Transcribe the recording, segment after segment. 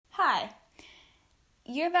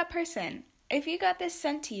you're that person. If you got this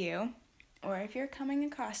sent to you, or if you're coming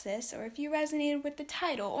across this, or if you resonated with the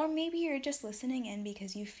title, or maybe you're just listening in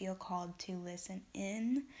because you feel called to listen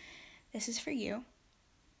in, this is for you.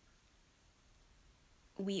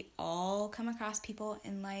 We all come across people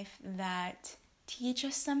in life that teach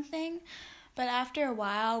us something, but after a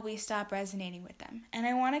while, we stop resonating with them. And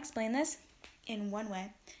I want to explain this in one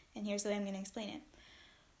way, and here's the way I'm going to explain it.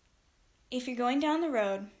 If you're going down the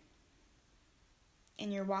road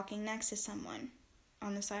and you're walking next to someone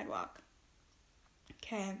on the sidewalk,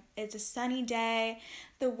 okay, it's a sunny day,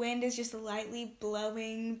 the wind is just lightly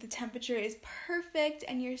blowing, the temperature is perfect,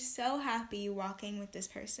 and you're so happy walking with this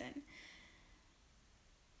person.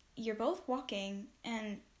 You're both walking,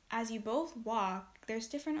 and as you both walk, there's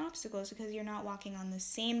different obstacles because you're not walking on the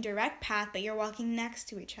same direct path, but you're walking next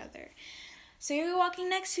to each other. So you're walking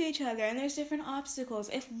next to each other, and there's different obstacles.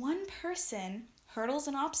 If one person hurdles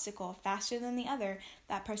an obstacle faster than the other,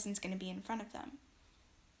 that person's going to be in front of them.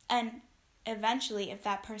 And eventually, if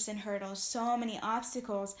that person hurdles so many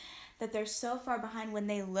obstacles that they're so far behind, when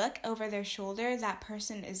they look over their shoulder, that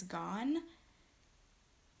person is gone,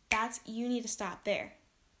 you need to stop there.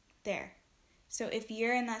 So if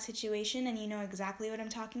you're in that situation and you know exactly what I'm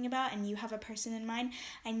talking about and you have a person in mind,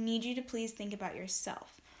 I need you to please think about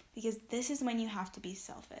yourself, because this is when you have to be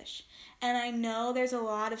selfish. And I know there's a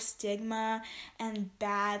lot of stigma and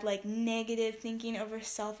bad, negative thinking over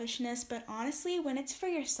selfishness, but honestly, when it's for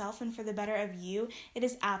yourself and for the better of you, it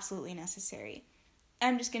is absolutely necessary.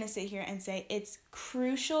 I'm just going to sit here and say it's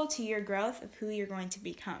crucial to your growth of who you're going to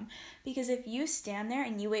become. Because if you stand there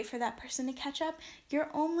and you wait for that person to catch up, you're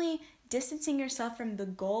only distancing yourself from the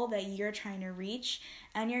goal that you're trying to reach,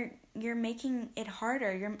 and you're making it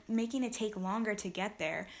harder. You're making it take longer to get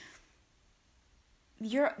there.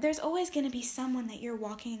 There's always going to be someone that you're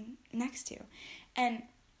walking next to. And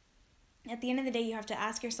at the end of the day, you have to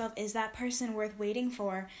ask yourself, is that person worth waiting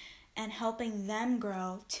for and helping them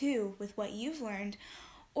grow too with what you've learned?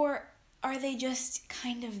 Or are they just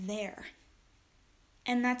kind of there?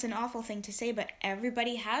 And that's an awful thing to say, but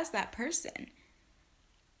everybody has that person.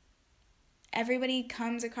 Everybody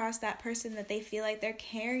comes across that person that they feel like they're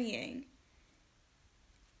carrying.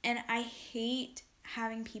 And I hate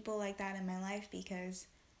having people like that in my life, because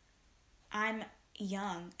I'm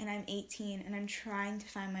young and I'm 18 and I'm trying to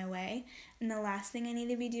find my way. And the last thing I need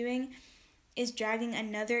to be doing is dragging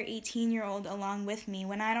another 18-year-old along with me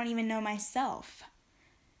when I don't even know myself.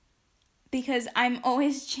 Because I'm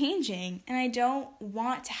always changing, and I don't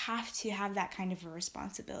want to have that kind of a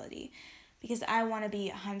responsibility, because I want to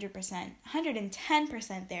be 100%,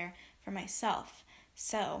 110% there for myself.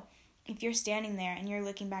 So if you're standing there and you're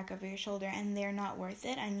looking back over your shoulder and they're not worth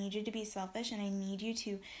it, I need you to be selfish, and I need you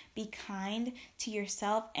to be kind to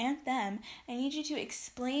yourself and them. I need you to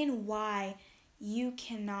explain why you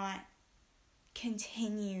cannot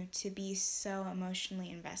continue to be so emotionally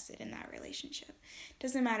invested in that relationship.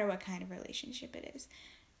 Doesn't matter what kind of relationship it is.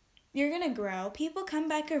 You're going to grow. People come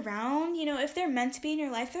back around. If they're meant to be in your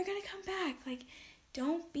life, they're going to come back.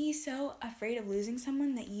 Don't be so afraid of losing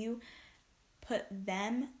someone that you put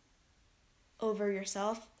them over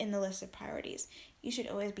yourself in the list of priorities. You should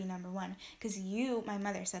always be number one, because my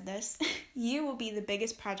mother said this, you will be the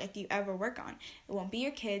biggest project you ever work on. It won't be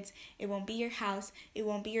your kids, it won't be your house, it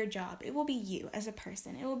won't be your job, it will be you as a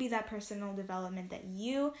person. It will be that personal development that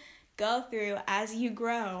you go through as you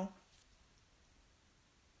grow.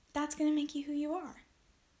 That's going to make you who you are.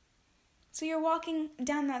 So you're walking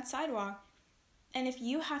down that sidewalk, and if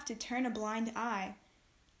you have to turn a blind eye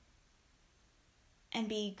and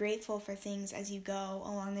be grateful for things as you go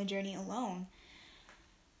along the journey alone,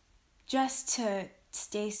 just to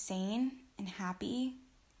stay sane and happy,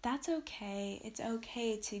 that's okay. It's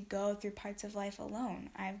okay to go through parts of life alone.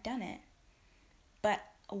 I've done it. But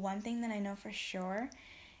one thing that I know for sure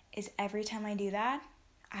is every time I do that,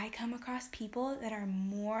 I come across people that are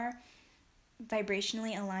more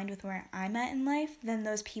vibrationally aligned with where I'm at in life than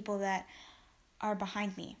those people that are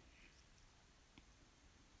behind me.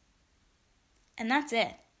 And that's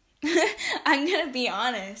it. I'm going to be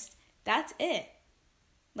honest. That's it.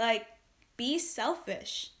 Be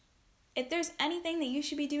selfish. If there's anything that you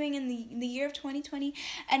should be doing in the year of 2020,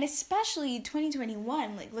 and especially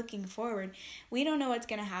 2021, looking forward, we don't know what's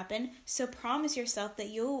going to happen. So promise yourself that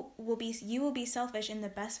you will be selfish in the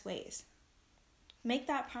best ways. Make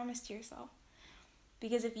that promise to yourself.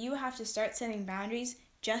 Because if you have to start setting boundaries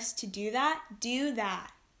just to do that, do that.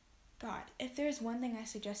 God, if there's one thing I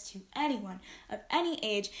suggest to anyone of any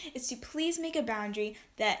age, is to please make a boundary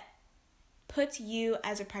that puts you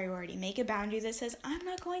as a priority. Make a boundary that says, I'm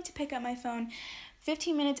not going to pick up my phone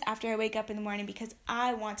 15 minutes after I wake up in the morning because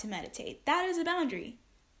I want to meditate. That is a boundary.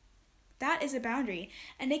 That is a boundary.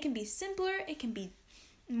 And it can be simpler. It can be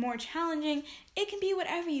more challenging. It can be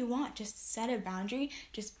whatever you want. Just set a boundary.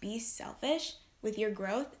 Just be selfish with your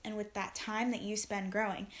growth and with that time that you spend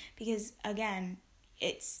growing. Because again,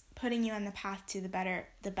 it's putting you on the path to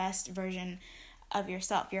the best version of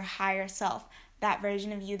yourself, your higher self. That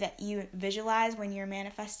version of you that you visualize when you're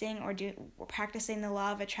manifesting or practicing the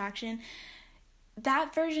law of attraction.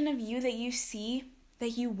 That version of you that you see,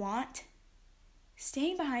 that you want,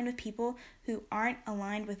 staying behind with people who aren't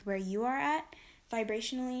aligned with where you are at,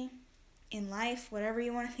 vibrationally, in life, whatever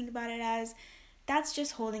you want to think about it as, that's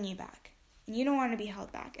just holding you back. And you don't want to be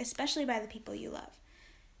held back, especially by the people you love.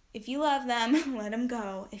 If you love them, let them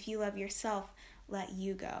go. If you love yourself, let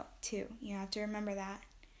you go too. You have to remember that.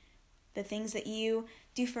 The things that you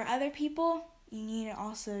do for other people, you need to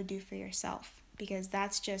also do for yourself, because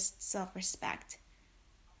that's just self-respect.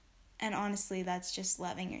 And honestly, that's just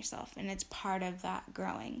loving yourself, and it's part of that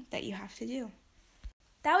growing that you have to do.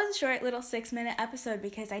 That was a short little 6-minute episode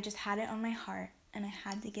because I just had it on my heart and I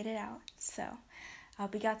had to get it out. So I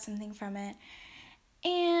hope you got something from it.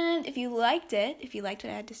 And if you liked it, if you liked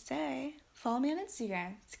what I had to say, follow me on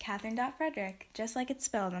Instagram. It's Catherine.Frederick, just like it's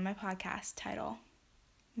spelled on my podcast title.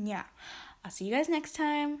 Yeah, I'll see you guys next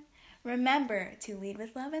time. Remember to lead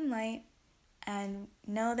with love and light, and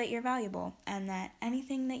know that you're valuable, and that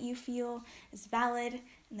anything that you feel is valid,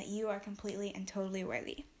 and that you are completely and totally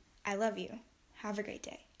worthy. I love you. Have a great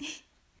day.